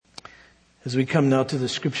As we come now to the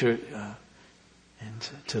Scripture and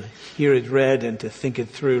to hear it read and to think it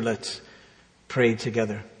through, let's pray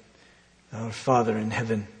together. Our Father in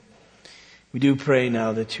heaven, we do pray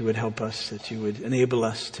now that you would help us, that you would enable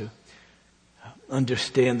us to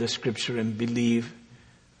understand the Scripture and believe.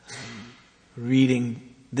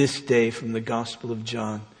 Reading this day from the Gospel of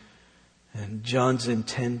John, and John's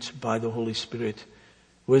intent by the Holy Spirit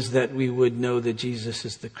was that we would know that Jesus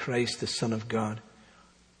is the Christ, the Son of God.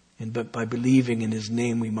 And but by believing in his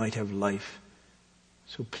name, we might have life.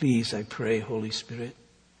 So please, I pray, Holy Spirit,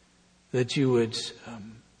 that you would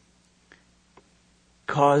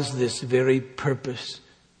cause this very purpose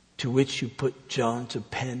to which you put John to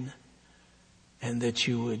pen, and that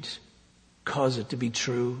you would cause it to be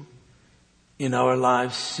true in our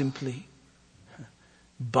lives simply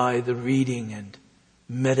by the reading and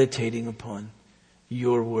meditating upon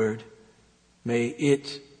your word. May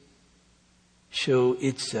it show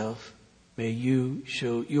itself, may you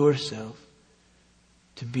show yourself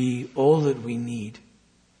to be all that we need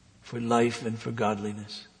for life and for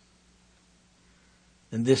godliness.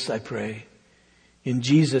 And this I pray in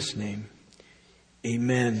Jesus' name.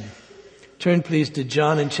 Amen. Turn please to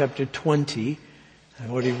John in chapter 20. I've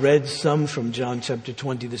already read some from John chapter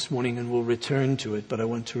 20 this morning and we'll return to it, but I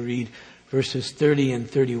want to read verses 30 and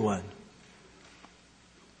 31.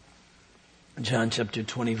 John chapter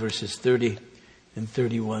 20 verses 30 and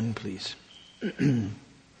 31, please.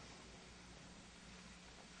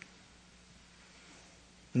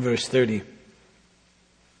 Verse 30.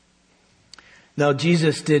 Now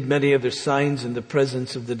Jesus did many other signs in the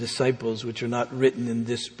presence of the disciples, which are not written in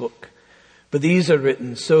this book. But these are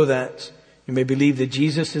written so that you may believe that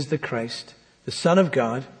Jesus is the Christ, the Son of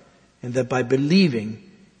God, and that by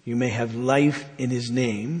believing you may have life in his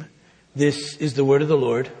name. This is the word of the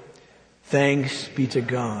Lord. Thanks be to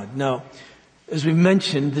God. Now, as we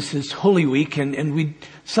mentioned, this is Holy Week, and we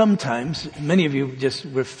sometimes, many of you just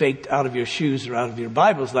were faked out of your shoes or out of your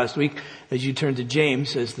Bibles last week as you turned to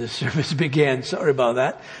James as the service began. Sorry about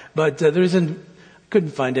that. But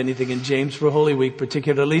couldn't find anything in James for Holy Week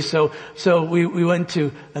particularly. So we went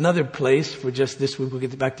to another place for just this week. We'll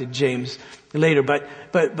get back to James later. But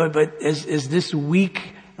as this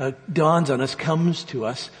week dawns on us, comes to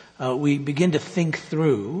us, we begin to think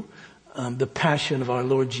through the passion of our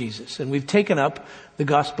Lord Jesus. And we've taken up the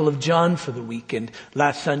Gospel of John for the week. And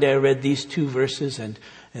last Sunday I read these two verses, and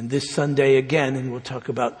this Sunday again, and we'll talk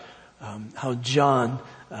about how John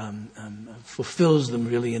fulfills them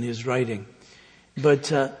really in his writing.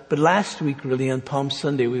 But last week really on Palm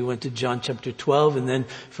Sunday we went to John chapter 12, and then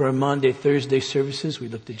for our Maundy, Thursday services we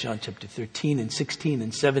looked at John chapter 13 and 16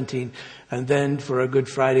 and 17, and then for our Good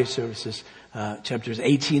Friday services chapters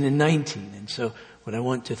 18 and 19. And so what I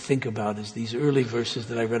want to think about is these early verses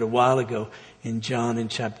that I read a while ago in John in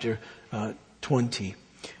chapter 20.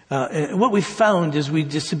 And what we found is we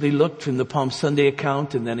just simply looked from the Palm Sunday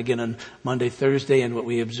account and then again on Monday, Thursday, and what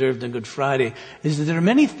we observed on Good Friday is that there are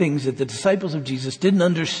many things that the disciples of Jesus didn't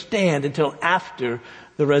understand until after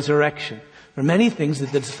the resurrection. There are many things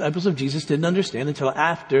that the disciples of Jesus didn't understand until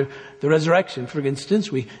after the resurrection. For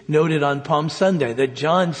instance, we noted on Palm Sunday that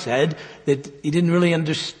John said that he didn't really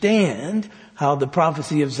understand how the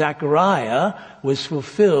prophecy of Zechariah was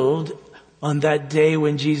fulfilled on that day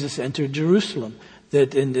when Jesus entered Jerusalem.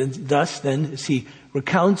 That and thus then, as he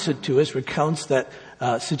recounts it to us, recounts that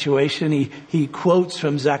situation, he quotes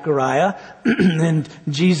from Zechariah and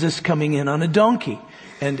Jesus coming in on a donkey.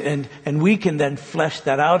 And we can then flesh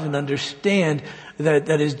that out and understand that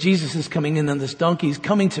as Jesus is coming in on this donkey, he's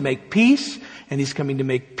coming to make peace, and he's coming to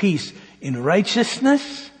make peace in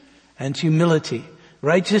righteousness and humility.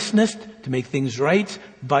 Righteousness, to make things right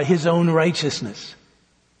by his own righteousness.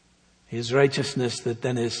 His righteousness that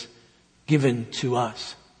then is given to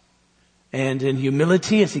us. And in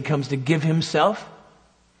humility, as he comes to give himself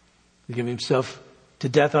to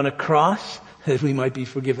death on a cross, that we might be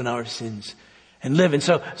forgiven our sins and live. And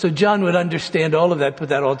so John would understand all of that, put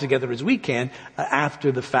that all together as we can,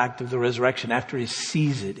 after the fact of the resurrection, after he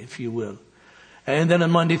sees it, if you will. And then on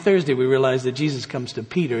Monday, Thursday, we realized that Jesus comes to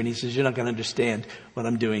Peter and he says, you're not going to understand what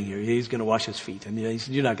I'm doing here. He's going to wash his feet. And he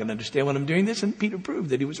said, you're not going to understand what I'm doing this. And Peter proved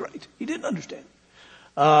that he was right. He didn't understand.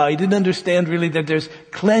 He didn't understand really that there's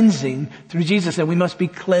cleansing through Jesus, and we must be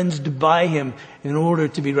cleansed by him in order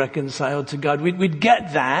to be reconciled to God. We'd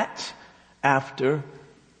get that after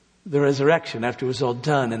the resurrection, after it was all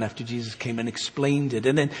done, and after Jesus came and explained it.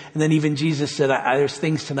 And then even Jesus said, there's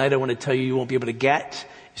things tonight I want to tell you won't be able to get.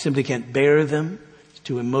 You simply can't bear them. It's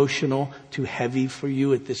too emotional, too heavy for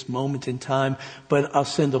you at this moment in time. But I'll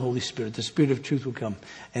send the Holy Spirit. The Spirit of truth will come,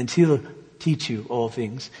 and he'll teach you all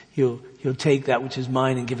things. He'll take that which is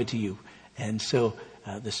mine and give it to you. And so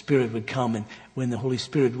the Spirit would come, and when the Holy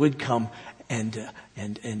Spirit would come, and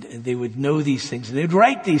they would know these things, and they'd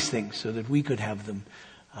write these things so that we could have them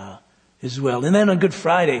as well. And then on Good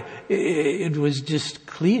Friday, it was just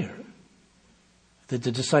clear that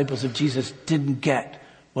the disciples of Jesus didn't get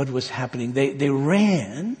what was happening. They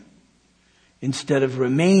ran instead of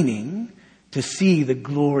remaining to see the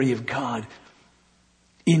glory of God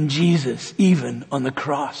in Jesus, even on the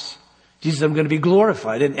cross. Jesus, I'm going to be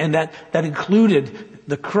glorified. And that included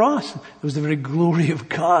the cross. It was the very glory of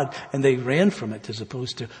God. And they ran from it as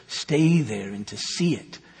opposed to stay there and to see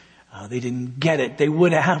it. They didn't get it. They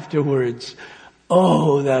would afterwards.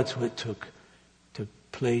 Oh, that's what took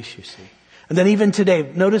place, you see. And then even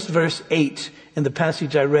today, notice verse 8 in the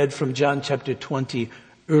passage I read from John chapter 20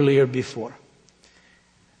 earlier before.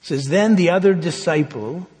 It says, then the other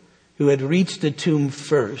disciple who had reached the tomb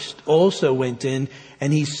first also went in,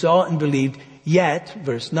 and he saw and believed. Yet,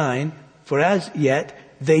 verse 9, for as yet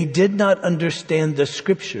they did not understand the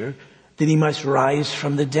scripture that he must rise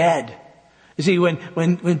from the dead. You see,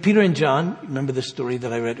 when Peter and John, remember the story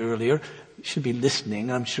that I read earlier? You should be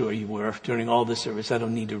listening. I'm sure you were during all the service. I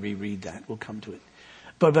don't need to reread that. We'll come to it.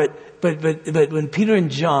 But when Peter and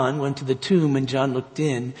John went to the tomb and John looked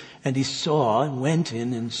in and he saw and went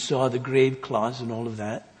in and saw the grave cloths and all of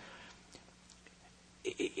that,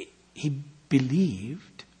 he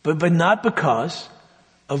believed, but not because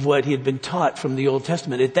of what he had been taught from the Old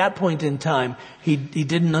Testament. At that point in time, he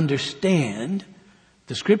didn't understand.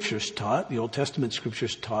 The scriptures taught, the Old Testament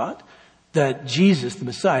scriptures taught, that Jesus, the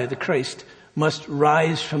Messiah, the Christ, must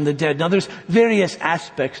rise from the dead. Now there's various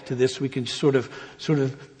aspects to this we can sort of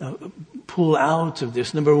pull out of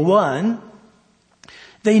this. Number one,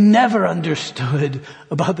 they never understood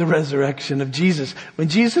about the resurrection of Jesus. When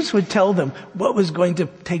Jesus would tell them what was going to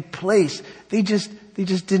take place, they just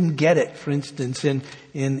didn't get it. For instance,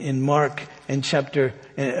 in Mark and chapter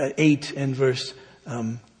 8 and verse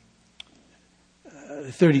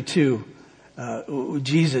 32,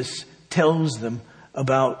 Jesus tells them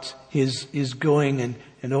about his going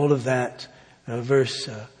and all of that. Verse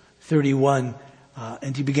 31,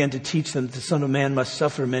 and he began to teach them that the Son of Man must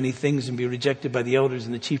suffer many things and be rejected by the elders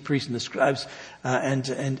and the chief priests and the scribes,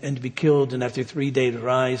 and be killed, and after 3 days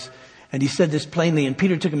rise. And he said this plainly, and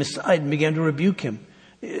Peter took him aside and began to rebuke him.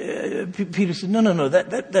 Peter said, no,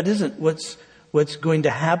 that isn't what's going to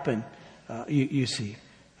happen. You see,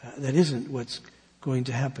 that isn't what's going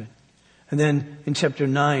to happen. And then in chapter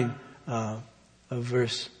 9 of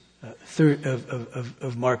verse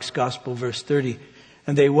of Mark's Gospel, verse 30,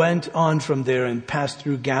 and they went on from there and passed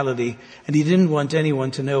through Galilee, and he didn't want anyone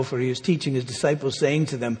to know, for he was teaching his disciples, saying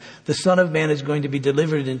to them, the Son of Man is going to be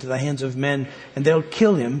delivered into the hands of men, and they'll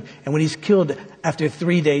kill him, and when he's killed, after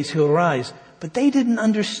 3 days he'll rise. But they didn't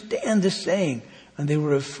understand this saying, and they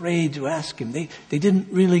were afraid to ask him. They didn't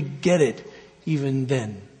really get it even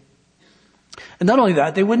then. And not only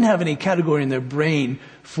that, they wouldn't have any category in their brain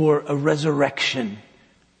for a resurrection.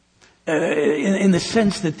 In the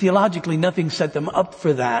sense that theologically nothing set them up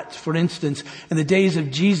for that. For instance, in the days of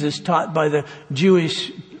Jesus, taught by the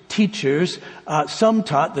Jewish teachers, some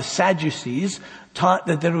taught, the Sadducees, taught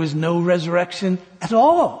that there was no resurrection at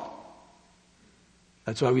all.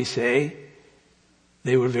 That's why we say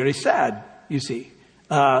they were very sad, you see.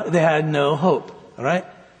 They had no hope, all right?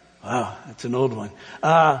 Wow, that's an old one.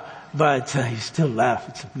 But you still laugh.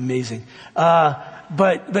 It's amazing.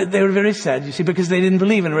 But they were very sad, you see, because they didn't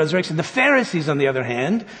believe in a resurrection. The Pharisees, on the other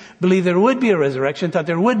hand, believed there would be a resurrection, thought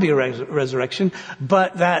there would be a resurrection,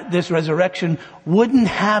 but that this resurrection wouldn't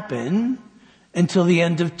happen until the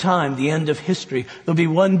end of time, the end of history. There'll be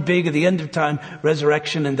one big at the end of time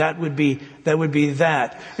resurrection, and that would be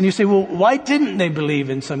that. And you say, well, why didn't they believe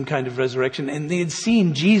in some kind of resurrection? And they had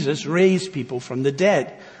seen Jesus raise people from the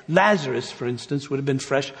dead. Lazarus, for instance, would have been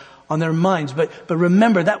fresh on their minds. But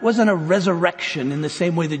remember, that wasn't a resurrection in the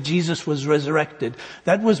same way that Jesus was resurrected.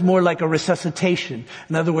 That was more like a resuscitation.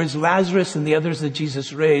 In other words, Lazarus and the others that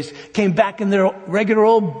Jesus raised came back in their regular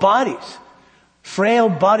old bodies. Frail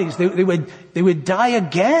bodies. They would die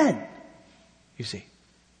again, you see.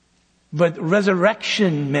 But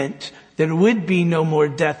resurrection meant there would be no more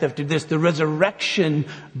death after this. The resurrection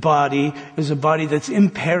body is a body that's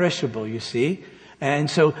imperishable, you see.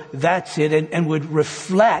 And so that's it, and would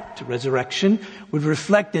reflect, resurrection, would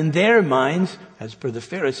reflect in their minds, as per the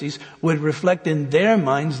Pharisees, would reflect in their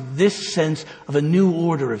minds this sense of a new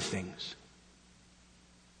order of things.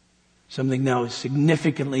 Something now is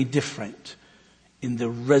significantly different in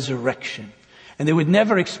the resurrection. And they would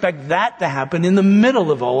never expect that to happen in the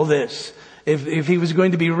middle of all this. If he was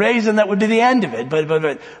going to be raised, then that would be the end of it.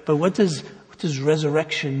 But what does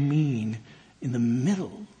resurrection mean in the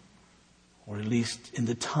middle least in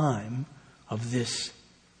the time of this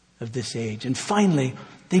age. And finally,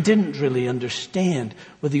 they didn't really understand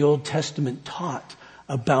what the Old Testament taught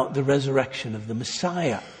about the resurrection of the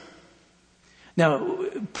Messiah. Now,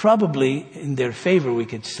 probably in their favor, we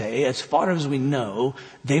could say, as far as we know,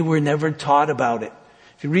 they were never taught about it.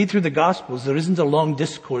 If you read through the Gospels, there isn't a long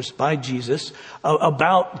discourse by Jesus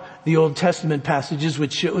about the Old Testament passages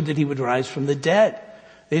which showed that he would rise from the dead.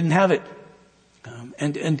 They didn't have it.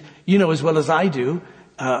 And you know as well as I do,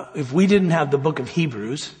 if we didn't have the book of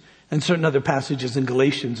Hebrews and certain other passages in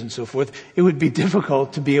Galatians and so forth, it would be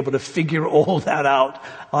difficult to be able to figure all that out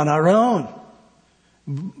on our own.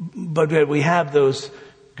 But we have those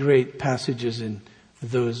great passages in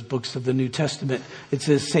those books of the New Testament. It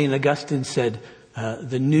says, St. Augustine said,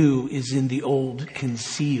 the new is in the old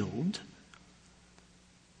concealed,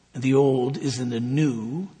 and the old is in the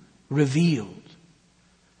new revealed.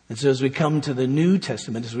 And so as we come to the New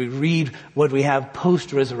Testament, as we read what we have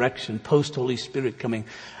post-resurrection, post-Holy Spirit coming,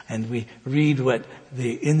 and we read what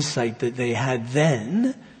the insight that they had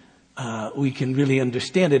then, we can really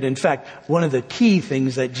understand it. In fact, one of the key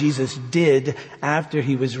things that Jesus did after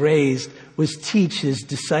he was raised was teach his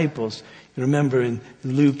disciples. You remember in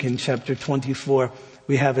Luke in chapter 24,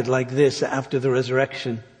 we have it like this after the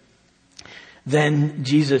resurrection. Then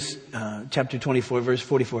Jesus, chapter 24, verse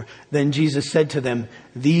 44, then Jesus said to them,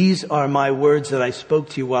 these are my words that I spoke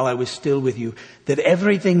to you while I was still with you, that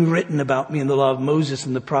everything written about me in the law of Moses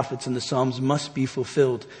and the prophets and the Psalms must be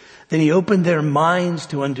fulfilled. Then he opened their minds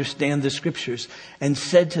to understand the scriptures and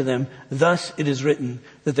said to them, thus it is written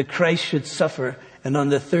that the Christ should suffer and on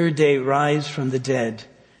the third day rise from the dead,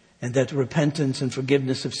 and that repentance and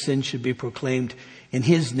forgiveness of sins should be proclaimed in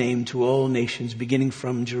his name to all nations, beginning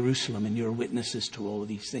from Jerusalem, and you're witnesses to all of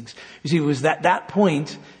these things. You see, it was at that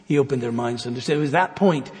point he opened their minds to understand. It was that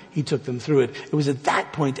point he took them through it. It was at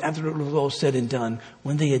that point, after it was all said and done,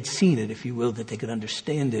 when they had seen it, if you will, that they could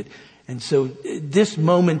understand it. And so this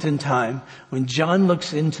moment in time, when John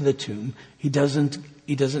looks into the tomb, he doesn't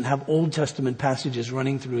have Old Testament passages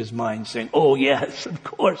running through his mind saying, oh yes, of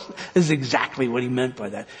course, this is exactly what he meant by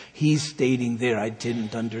that. He's stating there, I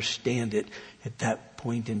didn't understand it at that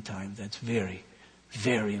point in time. That's very,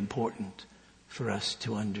 very important for us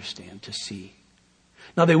to understand, to see.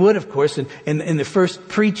 Now they would, of course, in the first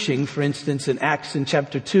preaching, for instance, in Acts in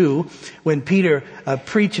chapter 2, when Peter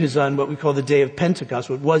preaches on what we call the day of Pentecost,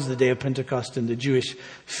 what was the day of Pentecost in the Jewish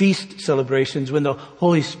feast celebrations, when the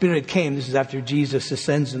Holy Spirit came, this is after Jesus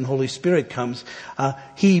ascends and the Holy Spirit comes,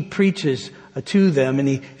 he preaches to them and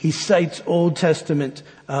he cites Old Testament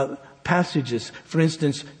passages. For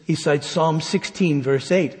instance, he cites Psalm 16,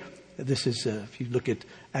 verse 8. This is, if you look at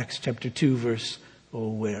Acts chapter 2, verse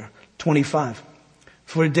 25.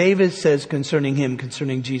 For David says concerning him,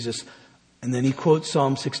 concerning Jesus, and then he quotes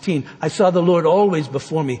Psalm 16, I saw the Lord always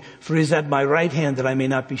before me, for he is at my right hand that I may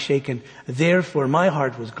not be shaken. Therefore my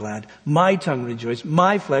heart was glad, my tongue rejoiced,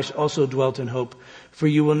 my flesh also dwelt in hope. For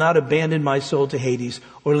you will not abandon my soul to Hades,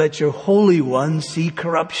 or let your Holy One see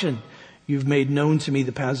corruption. You've made known to me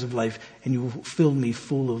the paths of life, and you filled me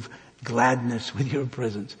full of gladness with your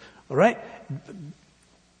presence. All right?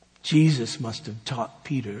 Jesus must have taught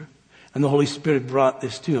Peter, and the Holy Spirit brought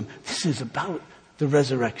this to him. This is about the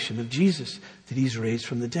resurrection of Jesus, that he's raised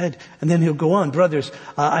from the dead. And then he'll go on, brothers,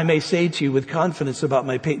 I may say to you with confidence about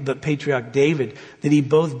the patriarch David, that he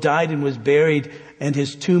both died and was buried, and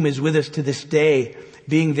his tomb is with us to this day.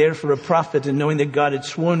 Being therefore a prophet, and knowing that God had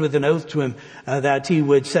sworn with an oath to him that he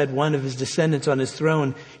would set one of his descendants on his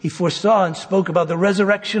throne, he foresaw and spoke about the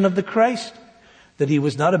resurrection of the Christ, that he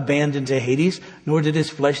was not abandoned to Hades, nor did his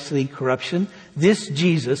flesh see corruption. This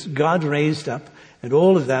Jesus God raised up, and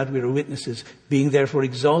all of that we are witnesses, being therefore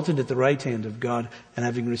exalted at the right hand of God, and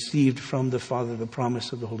having received from the Father the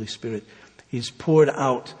promise of the Holy Spirit. He's poured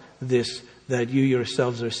out this that you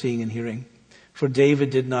yourselves are seeing and hearing. For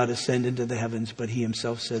David did not ascend into the heavens, but he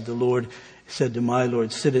himself said, the Lord said to my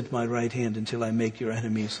Lord, sit at my right hand until I make your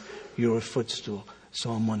enemies your footstool.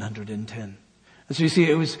 Psalm 110. And so you see,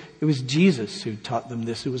 it was Jesus who taught them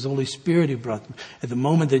this. It was the Holy Spirit who brought them. At the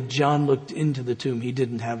moment that John looked into the tomb, he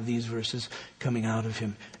didn't have these verses coming out of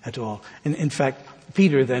him at all. And in fact,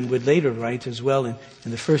 Peter then would later write as well in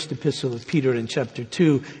the first epistle of Peter in chapter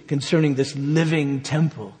 2 concerning this living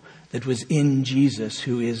temple that was in Jesus,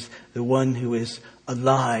 who is the one who is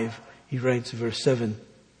alive. He writes verse 7.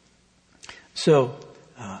 So,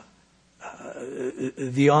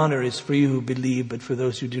 the honor is for you who believe, but for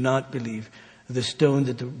those who do not believe, the stone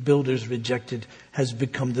that the builders rejected has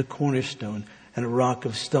become the cornerstone, and a rock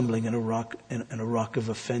of stumbling and a rock of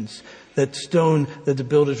offense. That stone that the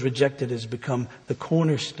builders rejected has become the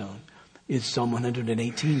cornerstone is Psalm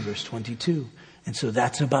 118 verse 22. And so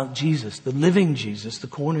that's about Jesus, the living Jesus, the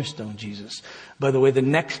cornerstone Jesus. By the way, the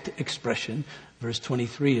next expression, verse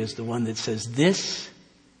 23, is the one that says, this,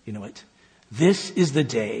 you know it, this is the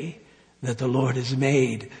day that the Lord has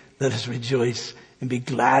made. Let us rejoice and be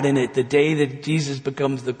glad in it. The day that Jesus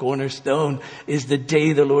becomes the cornerstone is the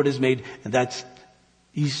day the Lord has made. And that's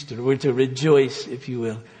Easter. We're to rejoice, if you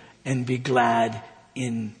will, and be glad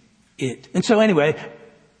in it. And so anyway,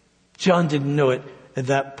 John didn't know it at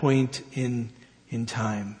that point in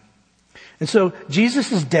time. And so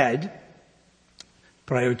Jesus is dead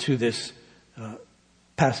prior to this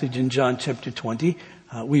passage in John chapter 20.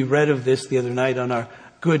 We read of this the other night on our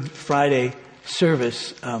Good Friday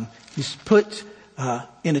service. He's put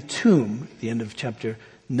in a tomb at the end of chapter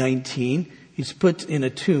 19. He's put in a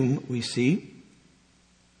tomb, we see.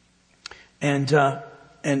 And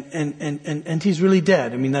he's really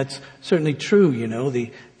dead. I mean, that's certainly true, you know.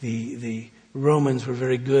 The Romans were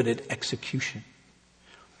very good at execution.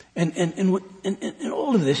 And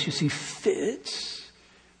all of this, you see, fits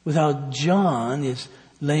with how John is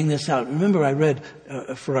laying this out. Remember, I read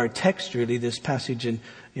for our text, really, this passage in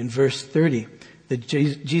verse 30, that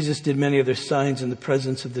Jesus did many other signs in the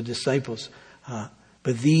presence of the disciples.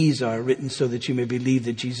 But these are written so that you may believe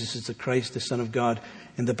that Jesus is the Christ, the Son of God,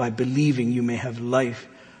 and that by believing you may have life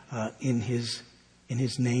in His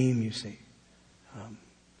name, you see.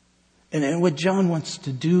 And what John wants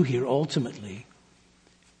to do here ultimately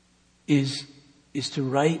is to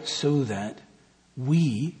write so that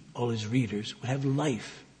we, all his readers, would have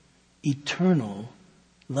life, eternal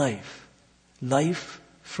life, life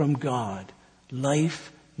from God,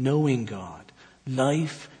 life knowing God,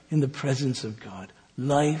 life in the presence of God,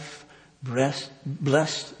 life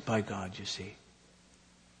blessed by God, you see.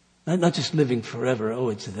 Not just living forever, oh,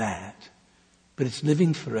 it's that, but it's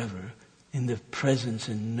living forever in the presence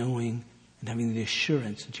and knowing and having the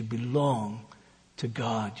assurance that you belong to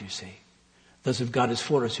God, you see. Thus, if God is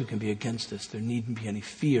for us, who can be against us? There needn't be any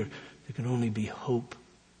fear. There can only be hope.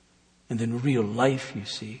 And then real life, you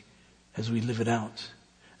see, as we live it out.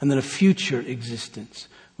 And then a future existence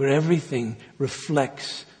where everything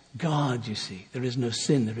reflects God, you see. There is no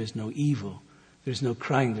sin. There is no evil. There is no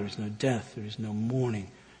crying. There is no death. There is no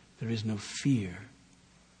mourning. There is no fear.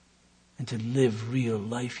 And to live real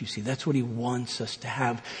life, you see. That's what he wants us to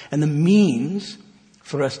have. And the means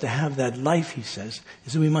for us to have that life, he says,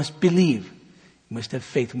 is that we must believe. We must have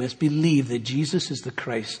faith. We must believe that Jesus is the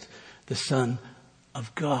Christ, the Son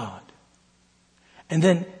of God. And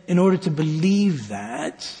then, in order to believe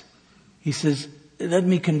that, he says, let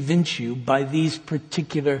me convince you by these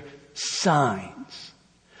particular signs.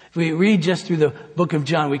 If we read just through the book of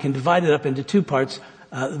John, we can divide it up into two parts.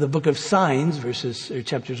 The book of signs,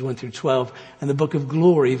 chapters 1 through 12, and the book of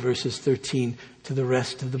glory, verses 13 to the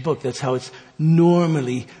rest of the book. That's how it's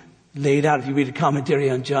normally laid out. If you read a commentary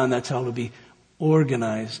on John, that's how it'll be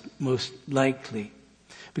organized, most likely.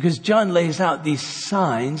 Because John lays out these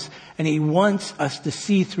signs, and he wants us to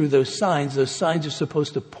see through those signs. Those signs are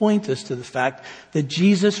supposed to point us to the fact that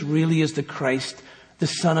Jesus really is the Christ, the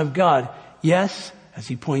Son of God. Yes, as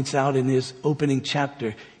he points out in his opening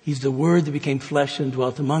chapter, he's the Word that became flesh and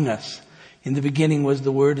dwelt among us. In the beginning was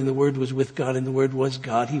the Word, and the Word was with God, and the Word was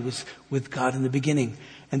God. He was with God in the beginning.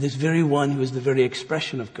 And this very one who is the very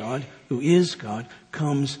expression of God, who is God,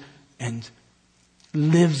 comes and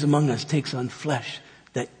lives among us, takes on flesh,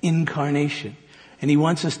 that incarnation. And he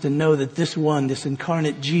wants us to know that this one, this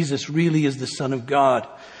incarnate Jesus, really is the Son of God.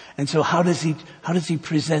 And so how does he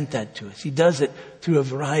present that to us? He does it through a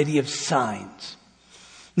variety of signs.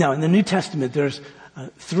 Now, in the New Testament, there's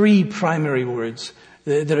three primary words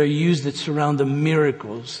that are used that surround the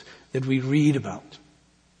miracles that we read about.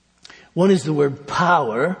 One is the word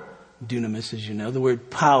power, dunamis, as you know, the word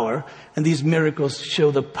power. And these miracles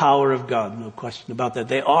show the power of God. No question about that.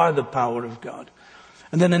 They are the power of God.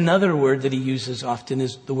 And then another word that he uses often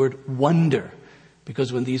is the word wonder.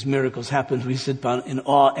 Because when these miracles happen, we sit down in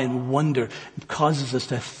awe and wonder. It causes us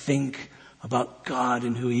to think about God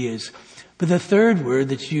and who he is. But the third word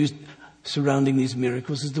that's used surrounding these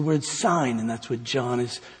miracles is the word sign. And that's what John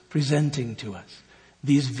is presenting to us.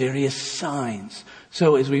 These various signs.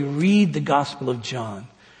 So as we read the Gospel of John,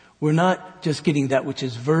 we're not just getting that which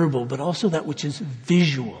is verbal, but also that which is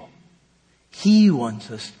visual. He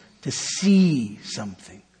wants us to see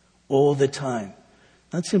something all the time.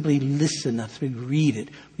 Not simply listen, not simply read it.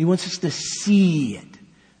 He wants us to see it.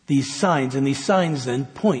 These signs, and these signs then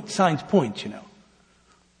point. Signs point, you know.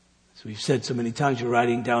 So we've said so many times, you're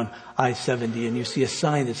riding down I-70 and you see a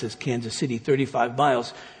sign that says Kansas City, 35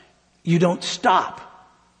 miles. You don't stop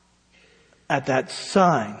at that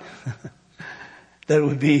sign. That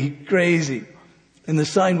would be crazy. And the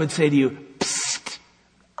sign would say to you, psst,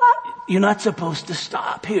 You're not supposed to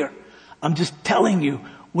stop here. I'm just telling you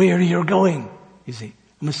where you're going. You see,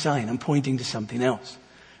 I'm a sign. I'm pointing to something else.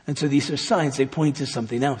 And so these are signs. They point to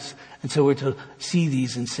something else. And so we're to see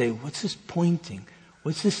these and say, what's this pointing?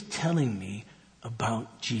 What's this telling me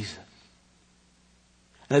about Jesus?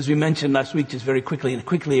 And as we mentioned last week, just very quickly and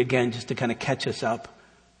quickly again, just to kind of catch us up,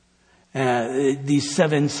 these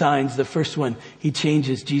 7 signs, the first one, he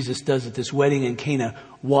changes, Jesus does at this wedding in Cana,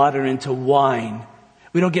 water into wine.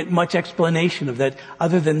 We don't get much explanation of that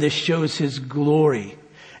other than this shows his glory.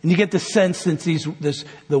 And you get the sense, since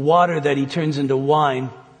the water that he turns into wine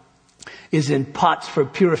is in pots for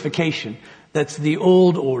purification. That's the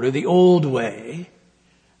old order, the old way.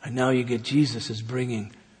 And now you get Jesus is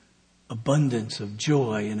bringing abundance of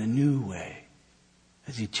joy in a new way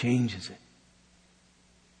as he changes it.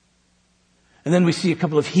 And then we see a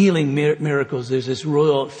couple of healing miracles. There's this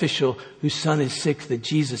royal official whose son is sick that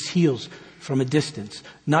Jesus heals from a distance.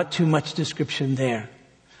 Not too much description there.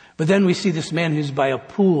 But then we see this man who's by a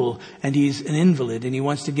pool, and he's an invalid, and he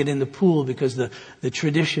wants to get in the pool because the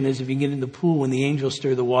tradition is if you get in the pool when the angels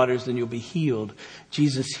stir the waters, then you'll be healed.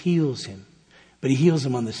 Jesus heals him, but he heals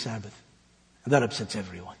him on the Sabbath. And that upsets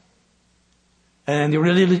everyone. And the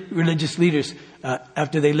religious leaders,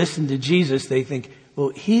 after they listen to Jesus, they think, well,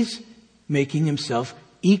 he's making himself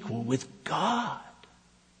equal with God.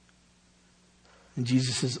 And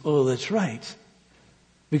Jesus says, oh, that's right.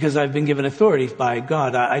 Because I've been given authority by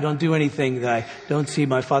God. I don't do anything that I don't see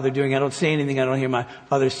my Father doing. I don't say anything I don't hear my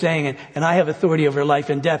Father saying. And I have authority over life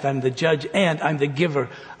and death. I'm the judge and I'm the giver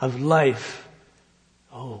of life.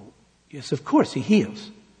 Oh, yes, of course, he heals.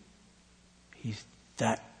 He's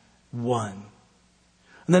that one.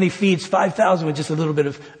 And then he feeds 5,000 with just a little bit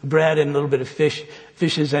of bread and a little bit of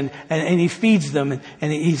fishes. And he feeds them.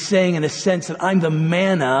 And he's saying in a sense that I'm the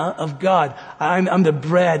manna of God. I'm the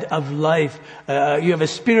bread of life. You have a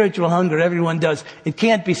spiritual hunger. Everyone does. It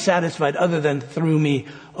can't be satisfied other than through me.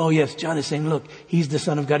 Oh yes, John is saying, look, he's the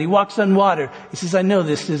Son of God. He walks on water. He says, I know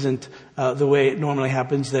this isn't the way it normally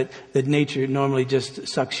happens, that nature normally just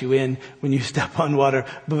sucks you in when you step on water.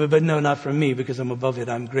 But no, not from me, because I'm above it.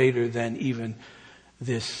 I'm greater than even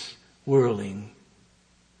this whirling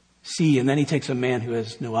sea. And then he takes a man who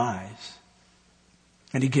has no eyes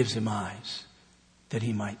and he gives him eyes that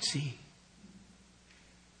he might see.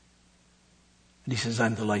 And he says,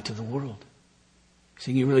 I'm the light of the world.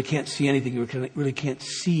 Saying you really can't see anything. You really can't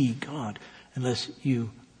see God unless you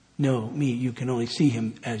know me. You can only see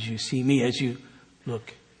him as you see me, as you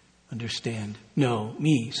look, understand, know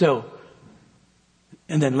me. So,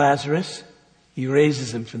 and then Lazarus, he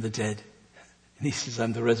raises him from the dead. And he says,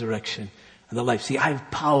 I'm the resurrection and the life. See, I have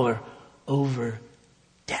power over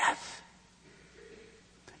death.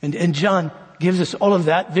 And John gives us all of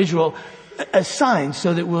that visual as signs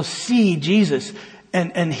so that we'll see Jesus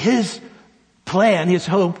and his plan, his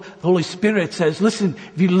hope. The Holy Spirit says, listen,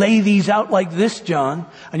 if you lay these out like this, John,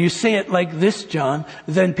 and you say it like this, John,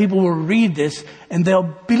 then people will read this and they'll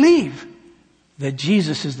believe that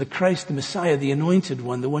Jesus is the Christ, the Messiah, the anointed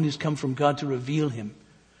one, the one who's come from God to reveal him.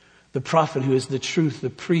 The prophet who is the truth, the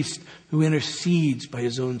priest who intercedes by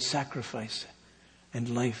his own sacrifice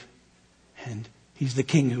and life. And he's the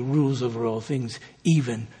king who rules over all things,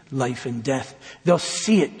 even life and death. They'll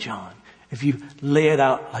see it, John, if you lay it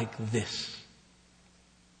out like this.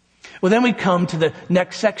 Well, then we come to the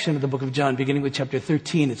next section of the book of John, beginning with chapter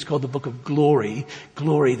 13. It's called the book of glory.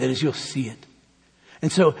 Glory, that is, you'll see it.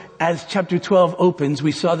 And so as chapter 12 opens,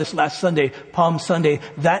 we saw this last Sunday, Palm Sunday,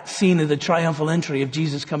 that scene of the triumphal entry of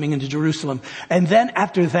Jesus coming into Jerusalem. And then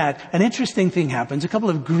after that, an interesting thing happens. A couple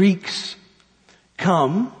of Greeks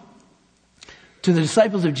come to the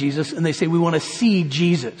disciples of Jesus and they say, we want to see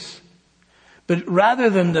Jesus. But rather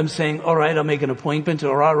than them saying, all right, I'll make an appointment,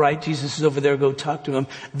 or all right, Jesus is over there, go talk to him.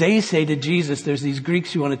 They say to Jesus, there's these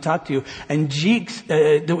Greeks who want to talk to you, and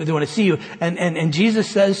they want to see you. And Jesus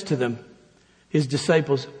says to them, his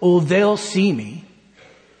disciples, oh, they'll see me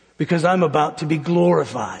because I'm about to be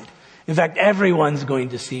glorified. In fact, everyone's going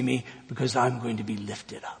to see me because I'm going to be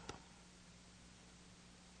lifted up.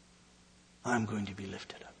 I'm going to be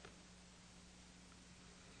lifted up.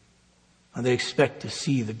 And they expect to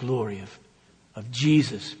see the glory of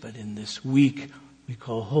Jesus, but in this week we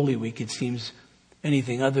call Holy Week, it seems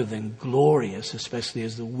anything other than glorious, especially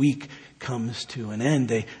as the week comes to an end.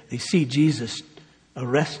 They see Jesus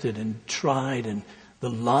arrested and tried, and the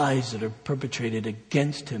lies that are perpetrated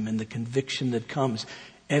against him and the conviction that comes.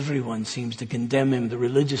 Everyone seems to condemn him. The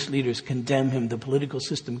religious leaders condemn him. The political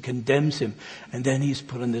system condemns him. And then he's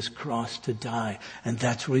put on this cross to die. And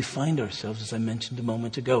that's where we find ourselves, as I mentioned a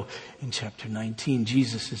moment ago, in chapter 19.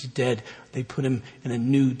 Jesus is dead. They put him in a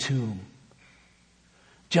new tomb.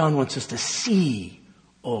 John wants us to see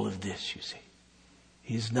all of this, you see.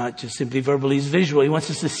 He's not just simply verbal, he's visual. He wants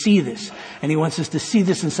us to see this. And he wants us to see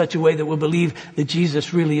this in such a way that we'll believe that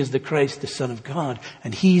Jesus really is the Christ, the Son of God.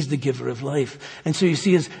 And he's the giver of life. And so you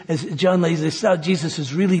see, as John lays this out, Jesus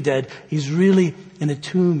is really dead. He's really in a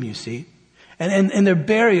tomb, you see. And their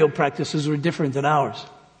burial practices were different than ours.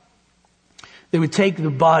 They would take the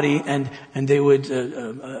body and they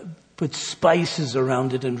would put spices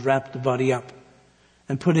around it and wrap the body up.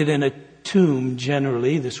 And put it in a tomb,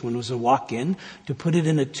 generally. This one was a walk-in. To put it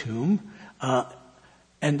in a tomb.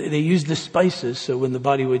 And they used the spices, so when the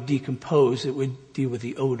body would decompose, it would deal with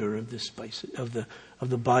the odor of the spices, of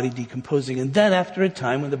the body decomposing. And then after a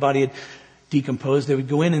time, when the body had decomposed, they would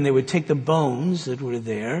go in and they would take the bones that were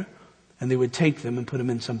there, and they would take them and put them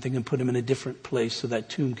in something and put them in a different place so that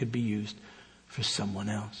tomb could be used for someone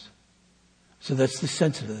else. So that's the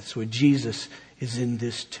sense of it. That's where Jesus is in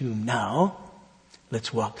this tomb. Now,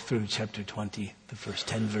 let's walk through chapter 20, the first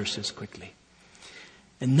 10 verses quickly.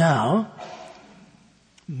 And now,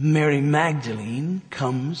 Mary Magdalene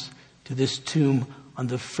comes to this tomb on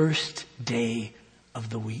the first day of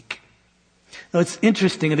the week. Now it's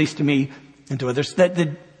interesting, at least to me and to others, that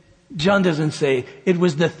John doesn't say it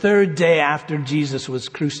was the third day after Jesus was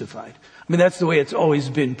crucified. I mean, that's the way it's always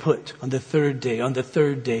been put. On the third day, on the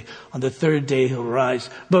third day, on the third day he'll rise.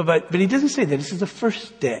 But he doesn't say that. This is the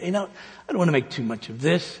first day. You know, I don't want to make too much of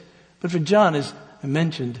this. But for John, as I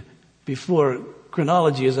mentioned before,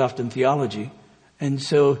 chronology is often theology. And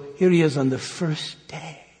so here he is on the first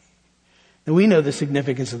day. And we know the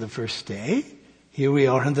significance of the first day. Here we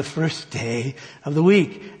are on the first day of the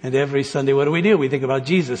week. And every Sunday, what do? We think about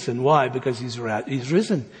Jesus. And why? Because he's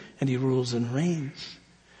risen and he rules and reigns.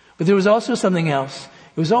 But there was also something else.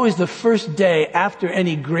 It was always the first day after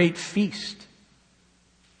any great feast.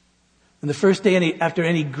 And the first day after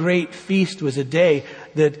any great feast was a day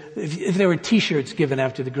that if there were t-shirts given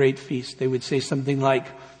after the great feast, they would say something like,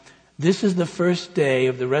 this is the first day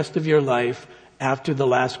of the rest of your life after the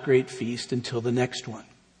last great feast until the next one.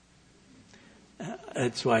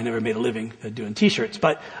 That's why I never made a living doing t-shirts.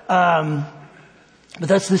 But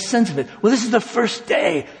that's the sense of it. Well, this is the first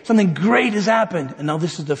day. Something great has happened. And now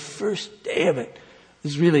this is the first day of it.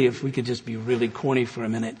 This is really, if we could just be really corny for a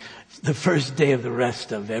minute, the first day of the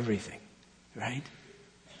rest of everything. Right?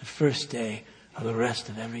 The first day of the rest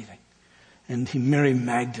of everything. And Mary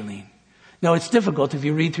Magdalene. Now it's difficult if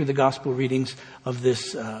you read through the gospel readings of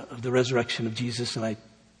this, of the resurrection of Jesus, and I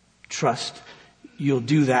trust you'll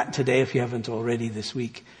do that today if you haven't already this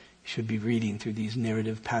week. You should be reading through these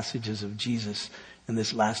narrative passages of Jesus in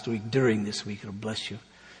this last week, during this week. It'll bless you.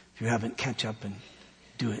 If you haven't, catch up and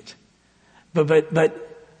do it. But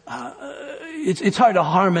it's hard to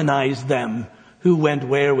harmonize them. Who went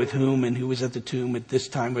where with whom and who was at the tomb at this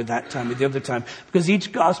time or that time or the other time. Because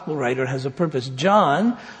each gospel writer has a purpose.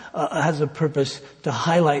 John has a purpose to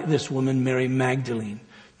highlight this woman, Mary Magdalene.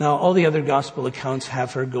 Now, all the other gospel accounts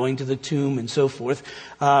have her going to the tomb and so forth.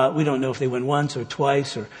 We don't know if they went once or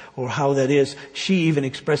twice or how that is. She even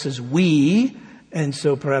expresses we, and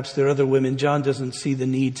so perhaps there are other women. John doesn't see the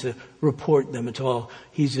need to report them at all.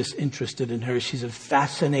 He's just interested in her. She's a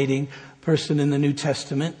fascinating person in the New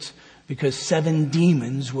Testament because 7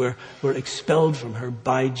 demons were expelled from her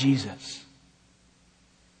by Jesus.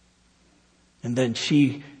 And then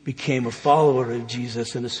she became a follower of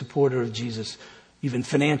Jesus and a supporter of Jesus. Even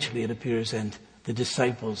financially, it appears, and the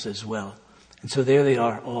disciples as well. And so there they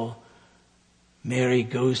are all. Mary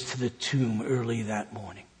goes to the tomb early that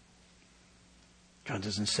morning. John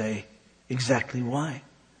doesn't say exactly why.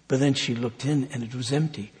 But then she looked in and it was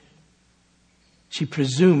empty. She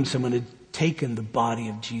presumed someone had taken the body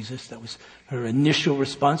of Jesus. That was her initial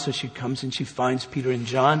response. So she comes and she finds Peter and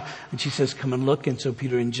John and she says, come and look. And so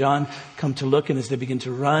Peter and John come to look, and as they begin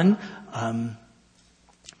to run,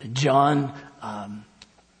 John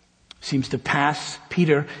seems to pass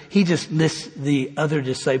Peter. He just lists the other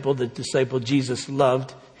disciple, the disciple Jesus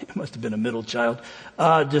loved. It must have been a middle child,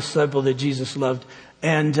 disciple that Jesus loved.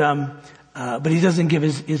 And, but he doesn't give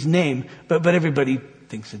his name, but everybody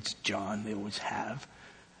thinks it's John. They always have.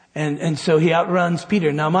 And so he outruns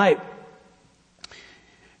Peter. Now my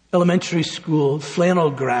elementary school flannel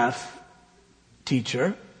graph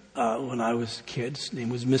teacher, when I was a kid, his name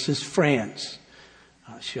was Mrs. France.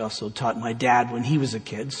 She also taught my dad when he was a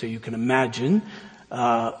kid, so you can imagine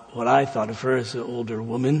what I thought of her as an older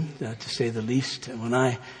woman, to say the least, when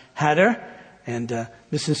I had her. And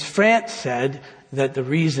Mrs. France said that the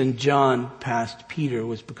reason John passed Peter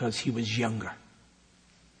was because he was younger.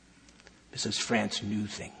 Mrs. France knew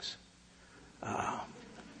things.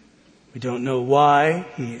 We don't know why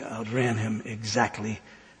he outran him exactly,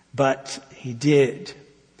 but he did.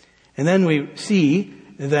 And then we see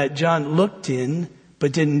that John looked in,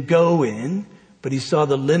 but didn't go in, but he saw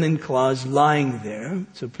the linen cloths lying there.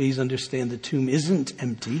 So please understand the tomb isn't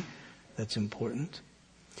empty. That's important.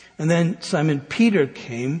 And then Simon Peter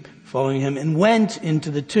came, following him, and went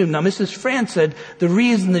into the tomb. Now, Mrs. France said the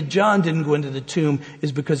reason that John didn't go into the tomb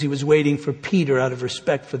is because he was waiting for Peter out of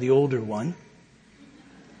respect for the older one.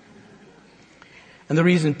 And the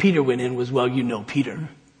reason Peter went in was, well, you know Peter. And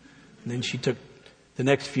then she took the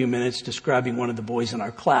next few minutes describing one of the boys in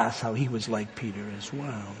our class, how he was like Peter as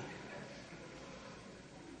well.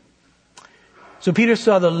 So Peter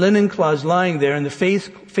saw the linen cloths lying there, and the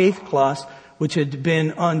faith cloths which had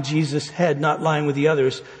been on Jesus' head, not lying with the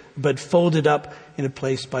others, but folded up in a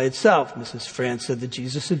place by itself. Mrs. France said that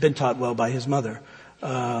Jesus had been taught well by his mother.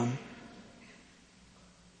 So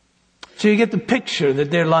you get the picture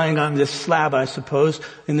that they're lying on this slab, I suppose,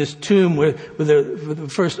 in this tomb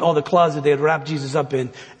with first all the cloths that they had wrapped Jesus up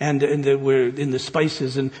in, and they were in the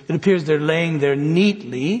spices, and it appears they're laying there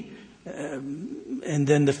neatly, and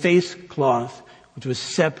then the face cloth, which was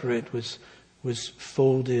separate, was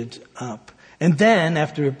folded up. And then,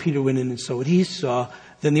 after Peter went in and saw what he saw,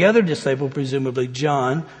 then the other disciple, presumably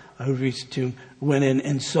John, who reached the tomb, went in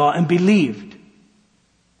and saw and believed.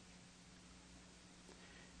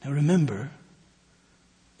 Now remember,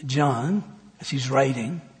 John, as he's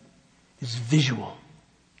writing, is visual.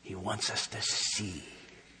 He wants us to see.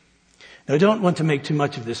 Now I don't want to make too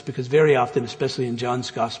much of this because very often, especially in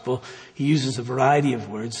John's gospel, he uses a variety of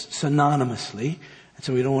words synonymously. And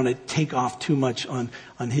so we don't want to take off too much on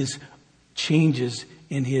his changes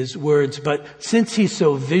in his words. But since he's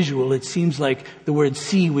so visual, it seems like the word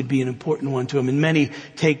see would be an important one to him. And many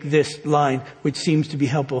take this line, which seems to be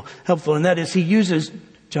helpful. And that is, he uses,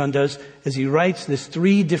 John does, as he writes this,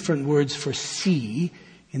 3 different words for see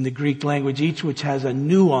in the Greek language, each which has a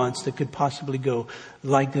nuance that could possibly go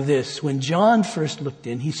like this. When John first looked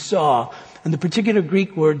in, he saw, and the particular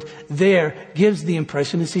Greek word there gives the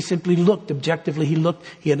impression, as he simply looked objectively,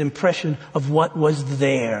 he had impression of what was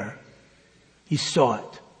there. He saw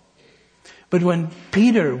it. But when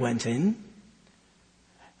Peter went in,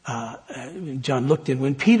 John looked in,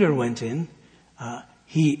 when Peter went in,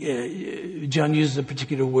 John uses a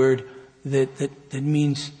particular word that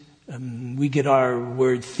means, we get our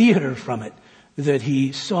word theater from it, that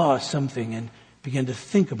he saw something and began to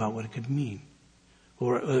think about what it could mean.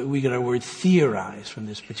 Or we get our word theorize from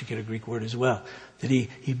this particular Greek word as well, that he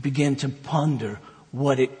began to ponder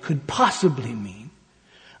what it could possibly mean.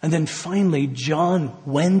 And then finally, John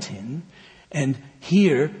went in, and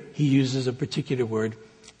here he uses a particular word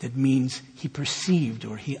that means he perceived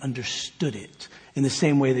or he understood it, in the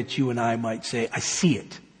same way that you and I might say, I see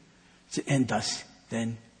it. And thus,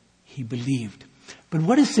 then he believed. But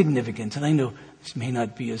what is significant, and I know this may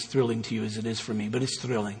not be as thrilling to you as it is for me, but it's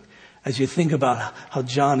thrilling. As you think about how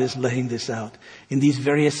John is laying this out in these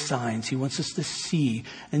various signs, he wants us to see.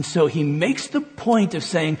 And so he makes the point of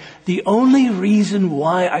saying, the only reason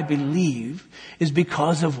why I believe is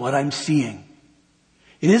because of what I'm seeing.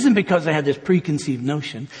 It isn't because I had this preconceived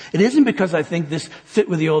notion. It isn't because I think this fit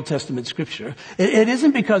with the Old Testament scripture. It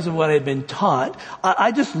isn't because of what I'd been taught.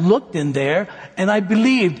 I just looked in there and I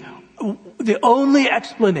believed. The only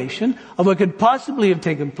explanation of what could possibly have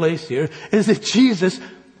taken place here is that Jesus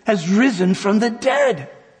has risen from the dead.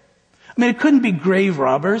 I mean, it couldn't be grave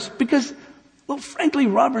robbers because, well, frankly,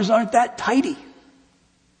 robbers aren't that tidy.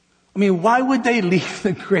 I mean, why would they leave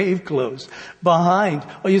the grave clothes behind?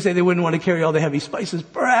 Well, you say they wouldn't want to carry all the heavy spices,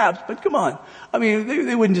 perhaps, but come on. I mean,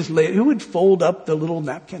 they wouldn't just lay it. Who would fold up the little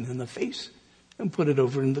napkin in the face and put it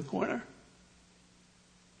over in the corner?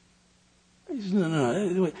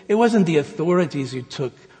 No. It wasn't the authorities who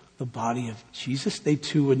took the body of Jesus. They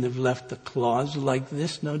too wouldn't have left the cloths like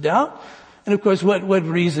this, no doubt. And of course, what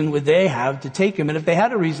reason would they have to take him? And if they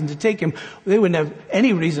had a reason to take him, they wouldn't have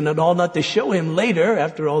any reason at all not to show him later,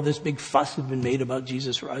 after all this big fuss had been made about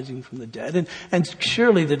Jesus rising from the dead. And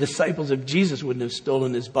surely the disciples of Jesus wouldn't have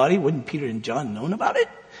stolen his body. Wouldn't Peter and John known about it?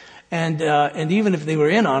 And even if they were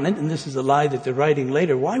in on it, and this is a lie that they're writing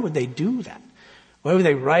later, why would they do that? Why would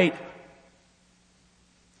they write?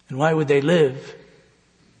 And why would they live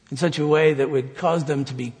in such a way that would cause them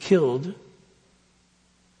to be killed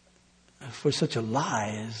for such a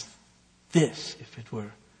lie as this, if it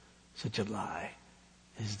were such a lie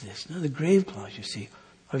as this? Now, the grave cloths, you see,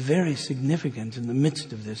 are very significant in the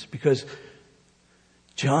midst of this, because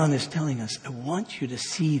John is telling us, I want you to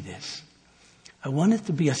see this. I want it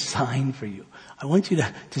to be a sign for you. I want you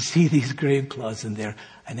to see these grave cloths in there,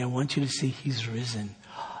 and I want you to see he's risen.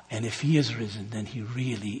 And if he is risen, then he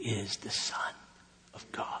really is the Son of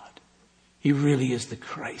God. He really is the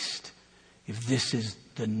Christ. if this is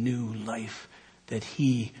the new life that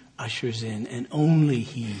he ushers in, and only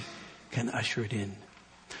he can usher it in.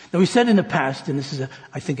 Now, we said in the past, and this is,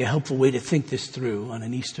 I think, a helpful way to think this through on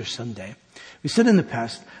an Easter Sunday. We said in the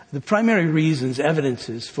past, the primary reasons,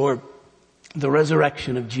 evidences for the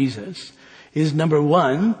resurrection of Jesus is, number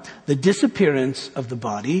one, the disappearance of the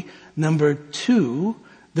body. Number two,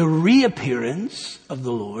 the reappearance of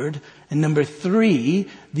the Lord. And number three,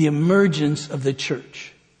 the emergence of the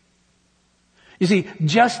church. You see,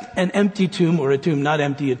 just an empty tomb, or a tomb not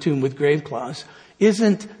empty, a tomb with grave cloths,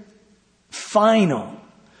 isn't final.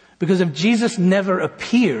 Because if Jesus never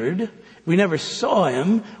appeared, we never saw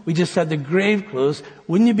him, we just had the grave clothes,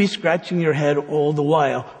 wouldn't you be scratching your head all the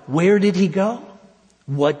while? Where did he go?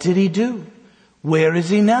 What did he do? Where is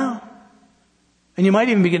he now? And you might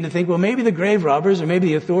even begin to think, well, maybe the grave robbers or maybe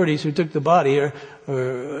the authorities who took the body or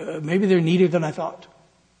maybe they're neater than I thought.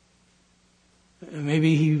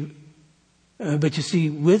 But you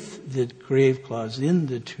see, with the grave cloths in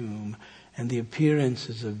the tomb and the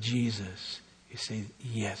appearances of Jesus, you say,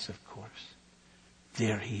 yes, of course.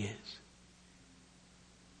 There he is.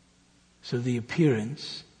 So the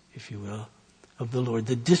appearance, if you will, of the Lord,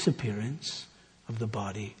 the disappearance of the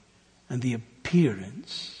body, and the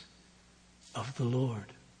appearance of the Lord.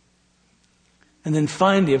 And then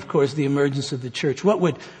finally, of course, the emergence of the church. What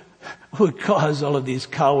would cause all of these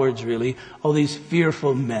cowards, really, all these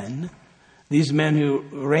fearful men, these men who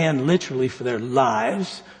ran literally for their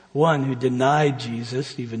lives, one who denied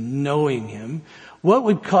Jesus, even knowing him, what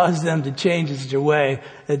would cause them to change in such a way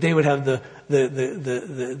that they would have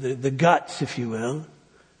the guts, if you will,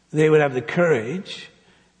 they would have the courage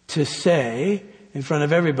to say in front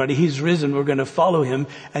of everybody, he's risen, we're going to follow him,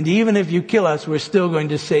 and even if you kill us, we're still going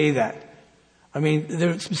to say that. I mean,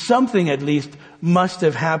 there's something at least must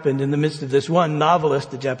have happened in the midst of this. One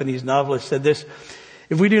novelist, a Japanese novelist, said this: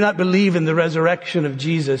 if we do not believe in the resurrection of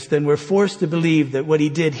Jesus, then we're forced to believe that what he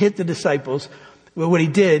did hit the disciples. Well, what he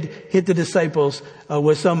did hit the disciples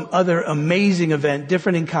was some other amazing event,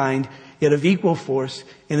 different in kind, yet of equal force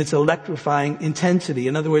in its electrifying intensity.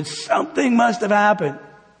 In other words, something must have happened.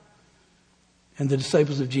 And the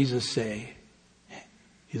disciples of Jesus say,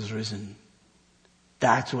 he's risen.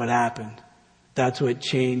 That's what happened. That's what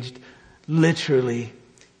changed literally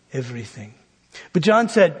everything. But John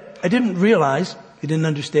said, I didn't realize, he didn't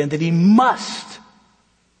understand that he must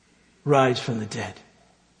rise from the dead.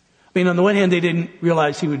 I mean, on the one hand, they didn't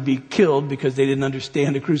realize he would be killed because they didn't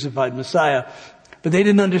understand a crucified Messiah. But they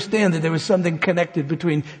didn't understand that there was something connected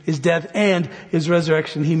between his death and his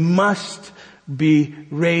resurrection. He must be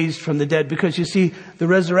raised from the dead, because you see, the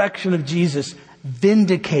resurrection of Jesus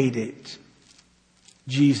vindicated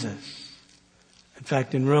Jesus. In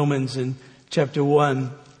fact, in Romans in chapter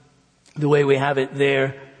 1, the way we have it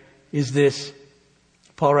there is this.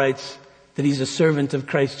 Paul writes that he's a servant of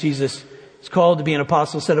Christ Jesus. He's called to be an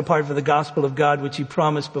apostle set apart for the gospel of God, which he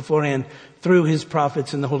promised beforehand through his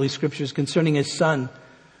prophets in the Holy Scriptures concerning his son,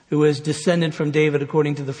 who was descended from David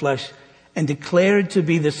according to the flesh, and declared to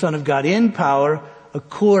be the Son of God in power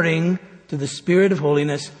according to the Spirit of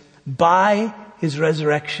holiness by his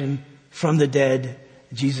resurrection from the dead,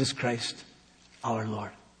 Jesus Christ, our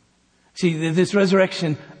Lord. See, this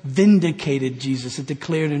resurrection vindicated Jesus. It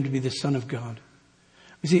declared him to be the Son of God.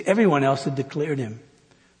 You see, everyone else had declared him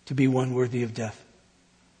to be one worthy of death.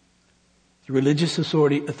 The religious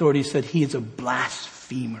authority said he is a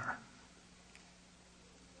blasphemer.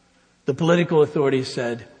 The political authorities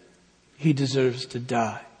said he deserves to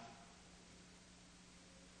die.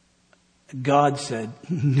 God said,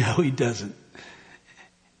 no, he doesn't.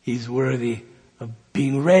 He's worthy of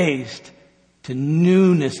being raised to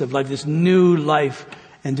newness of life, this new life,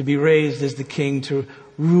 and to be raised as the King to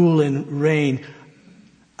rule and reign.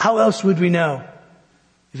 How else would we know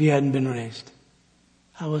if he hadn't been raised?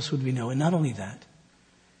 How else would we know? And not only that,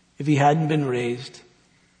 if he hadn't been raised,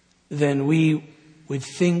 then we would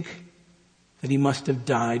think that he must have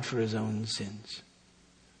died for his own sins.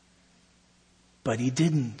 But he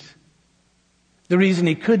didn't. The reason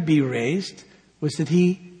he could be raised was that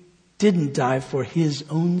he didn't die for his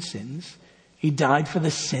own sins. He died for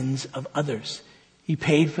the sins of others. He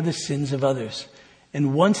paid for the sins of others.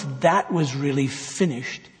 And once that was really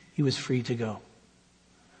finished, he was free to go.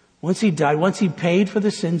 Once he died, once he paid for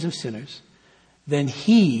the sins of sinners, then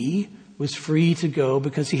he was free to go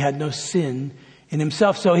because he had no sin in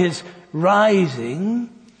himself. So his rising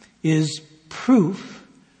is proof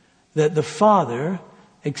that the Father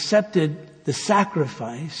accepted the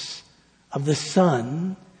sacrifice of the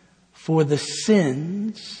Son for the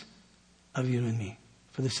sins of you and me,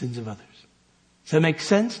 for the sins of others. Does that make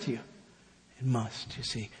sense to you? It must, you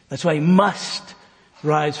see. That's why he must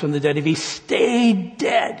rise from the dead, if he stayed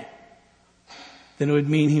dead, then it would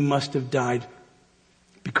mean he must have died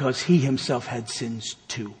because he himself had sins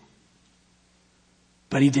too.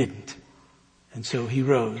 But he didn't. And so he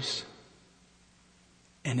rose.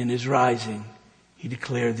 And in his rising, he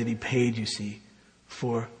declared that he paid, you see,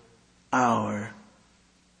 for our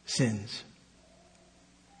sins.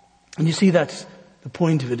 And you see, that's the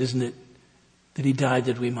point of it, isn't it? That he died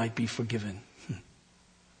that we might be forgiven.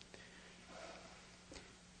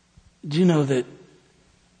 Do you know that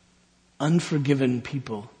unforgiven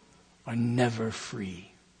people are never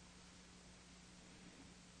free?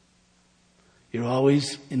 You're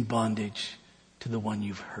always in bondage to the one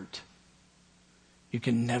you've hurt. You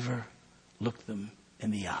can never look them in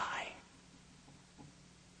the eye.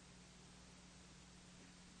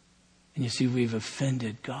 And you see, we've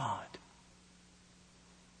offended God.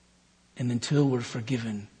 And until we're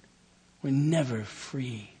forgiven, we're never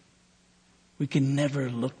free. We can never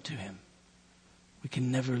look to him. We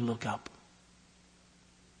can never look up.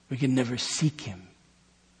 We can never seek him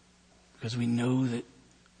because we know that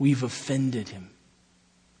we've offended him.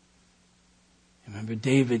 Remember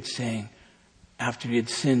David saying, after he had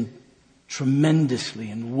sinned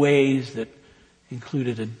tremendously in ways that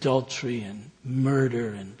included adultery and murder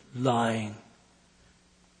and lying,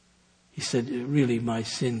 he said, really, my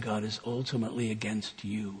sin, God, is ultimately against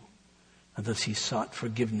you. And thus he sought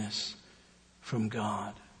forgiveness from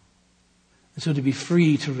God. And so to be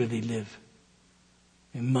free to really live,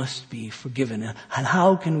 we must be forgiven. And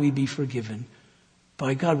how can we be forgiven?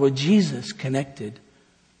 By God. Well, Jesus connected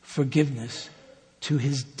forgiveness to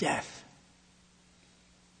his death.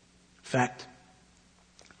 In fact,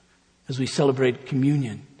 as we celebrate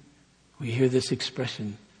communion, we hear this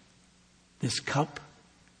expression, this cup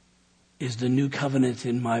is the new covenant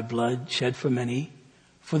in my blood, shed for many,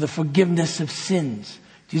 for the forgiveness of sins.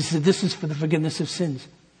 Jesus said, this is for the forgiveness of sins.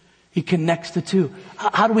 He connects the two.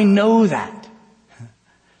 How do we know that?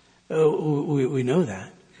 We know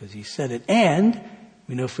that because he said it. And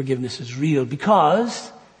we know forgiveness is real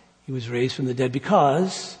because he was raised from the dead.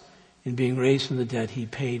 Because in being raised from the dead, he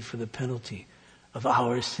paid for the penalty of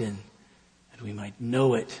our sin, that we might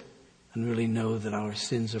know it and really know that our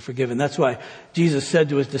sins are forgiven. That's why Jesus said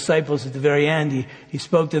to his disciples at the very end, he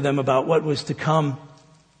spoke to them about what was to come.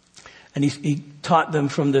 And he taught them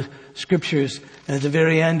from the scriptures. And at the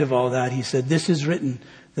very end of all that, he said, this is written,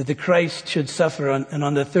 that the Christ should suffer and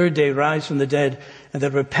on the third day rise from the dead, and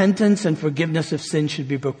that repentance and forgiveness of sin should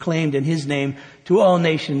be proclaimed in his name to all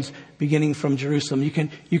nations, beginning from Jerusalem.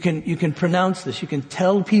 You can pronounce this. You can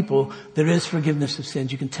tell people there is forgiveness of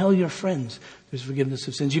sins. You can tell your friends there's forgiveness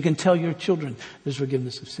of sins. You can tell your children there's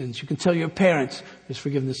forgiveness of sins. You can tell your parents there's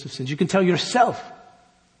forgiveness of sins. You can tell yourself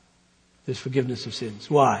there's forgiveness of sins.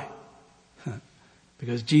 Why?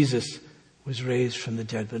 Because Jesus was raised from the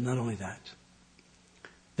dead. But not only that,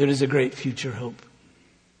 there is a great future hope.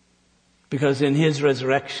 Because in his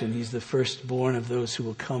resurrection, he's the firstborn of those who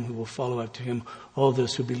will come, who will follow after him, all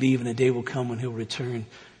those who believe, and a day will come when he'll return.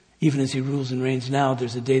 Even as he rules and reigns now,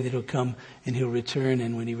 there's a day that he'll come and he'll return,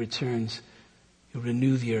 and when he returns, he'll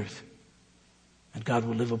renew the earth. And God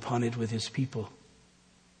will live upon it with his people,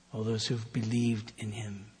 all those who've believed in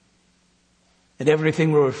him. And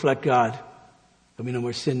everything will reflect God. There'll be no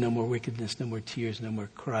more sin, no more wickedness, no more tears, no more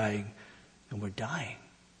crying, no more dying,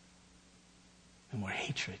 no more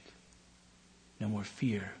hatred, no more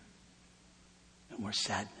fear, no more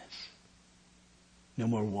sadness, no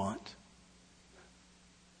more want.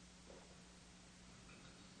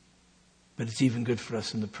 But it's even good for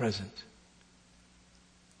us in the present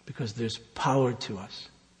because there's power to us.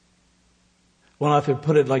 One author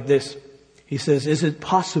put it like this. He says, is it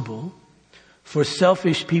possible for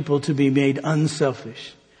selfish people to be made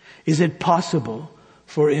unselfish? Is it possible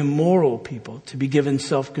for immoral people to be given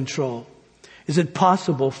self-control? Is it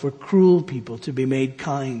possible for cruel people to be made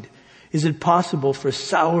kind? Is it possible for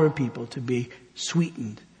sour people to be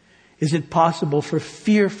sweetened? Is it possible for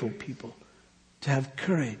fearful people to have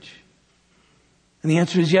courage? And the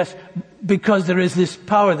answer is yes, because there is this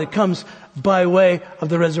power that comes by way of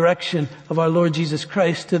the resurrection of our Lord Jesus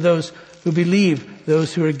Christ to those who believe,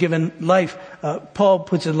 those who are given life. Paul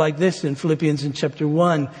puts it like this in Philippians in chapter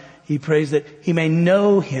 1. He prays that he may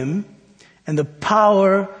know him and the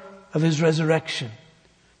power of his resurrection.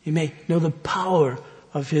 He may know the power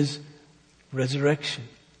of his resurrection.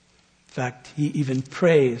 In fact, he even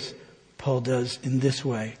prays, Paul does, in this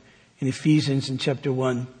way. In Ephesians in chapter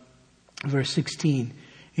 1, verse 16,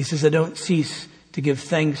 he says, I don't cease to give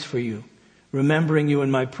thanks for you, remembering you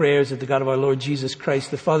in my prayers that the God of our Lord Jesus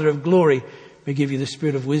Christ, the Father of glory, may give you the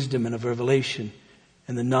spirit of wisdom and of revelation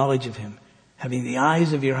and the knowledge of him, having the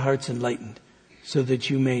eyes of your hearts enlightened, so that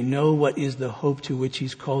you may know what is the hope to which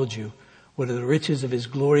he's called you, what are the riches of his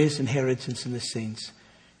glorious inheritance in the saints,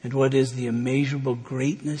 and what is the immeasurable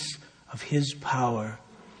greatness of his power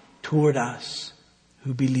toward us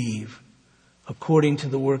who believe, according to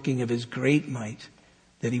the working of his great might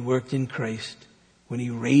that he worked in Christ when he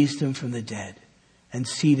raised him from the dead and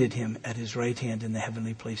seated him at his right hand in the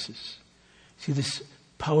heavenly places. See, this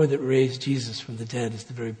power that raised Jesus from the dead is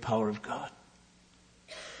the very power of God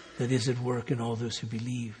that is at work in all those who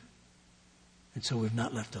believe. And so we're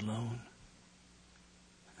not left alone.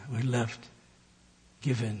 We're left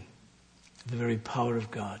given the very power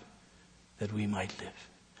of God that we might live.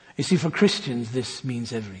 You see, for Christians, this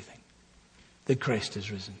means everything. That Christ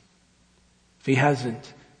has risen. If he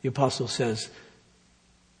hasn't, the apostle says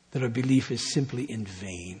that our belief is simply in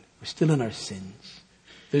vain. We're still in our sins.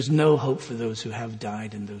 There's no hope for those who have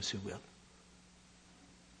died and those who will.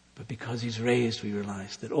 But because he's raised, we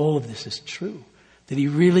realize that all of this is true. That he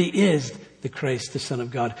really is the Christ, the Son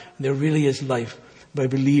of God. And there really is life by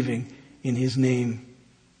believing in his name.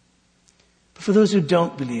 But for those who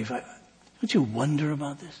don't believe, don't you wonder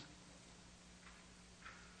about this?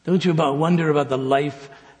 Don't you wonder about the life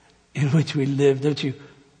in which we live? Don't you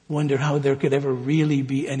wonder how there could ever really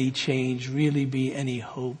be any change, really be any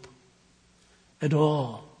hope at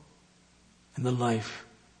all in the life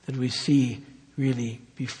that we see really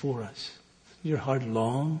before us? Doesn't your heart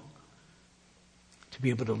long to be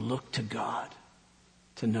able to look to God,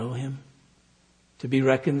 to know him, to be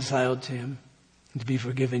reconciled to him, and to be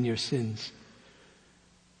forgiven your sins,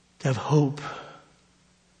 to have hope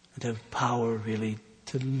and to have power really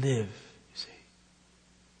to live, you see.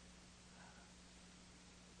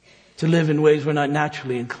 To live in ways we're not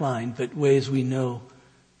naturally inclined, but ways we know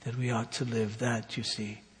that we ought to live. That, you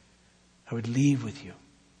see, I would leave with you.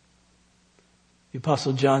 The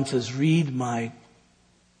Apostle John says, read my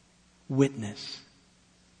witness.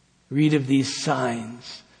 Read of these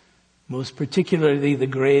signs, most particularly the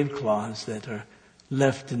grave cloths that are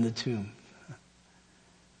left in the tomb,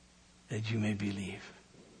 that you may believe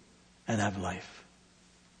and have life.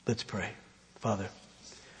 Let's pray. Father,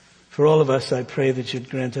 for all of us, I pray that you'd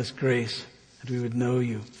grant us grace, that we would know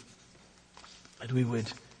you, that we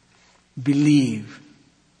would believe.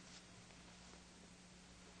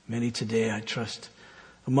 Many today, I trust,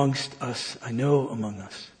 amongst us, I know among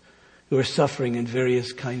us, who are suffering in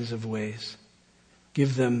various kinds of ways.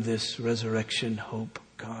 Give them this resurrection hope,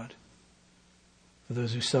 God. For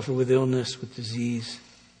those who suffer with illness, with disease,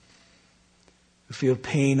 who feel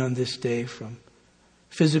pain on this day from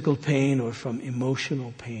physical pain or from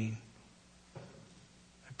emotional pain,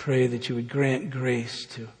 I pray that you would grant grace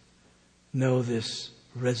to know this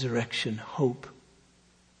resurrection hope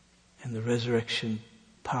and the resurrection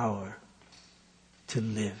power to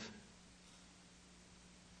live.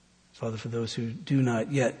 Father, for those who do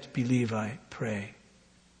not yet believe, I pray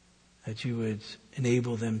that you would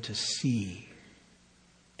enable them to see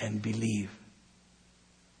and believe.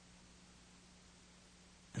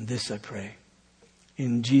 And this I pray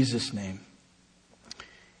in Jesus' name.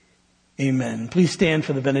 Amen. Please stand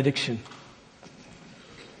for the benediction.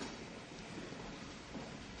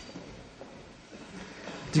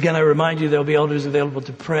 Again, I remind you there'll be elders available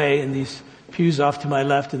to pray in these pews off to my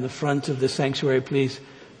left in the front of the sanctuary. Please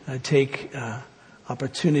take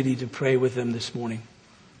opportunity to pray with them this morning.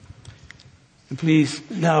 And please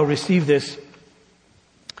now receive this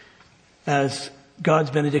as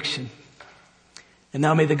God's benediction. And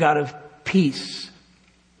now may the God of peace,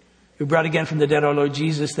 who brought again from the dead our Lord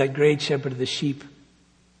Jesus, that great shepherd of the sheep,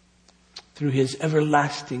 through his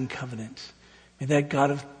everlasting covenant, may that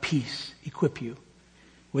God of peace equip you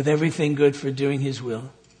with everything good for doing his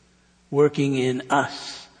will, working in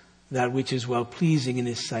us that which is well-pleasing in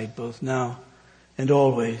his sight, both now and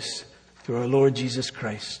always, through our Lord Jesus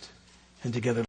Christ, and together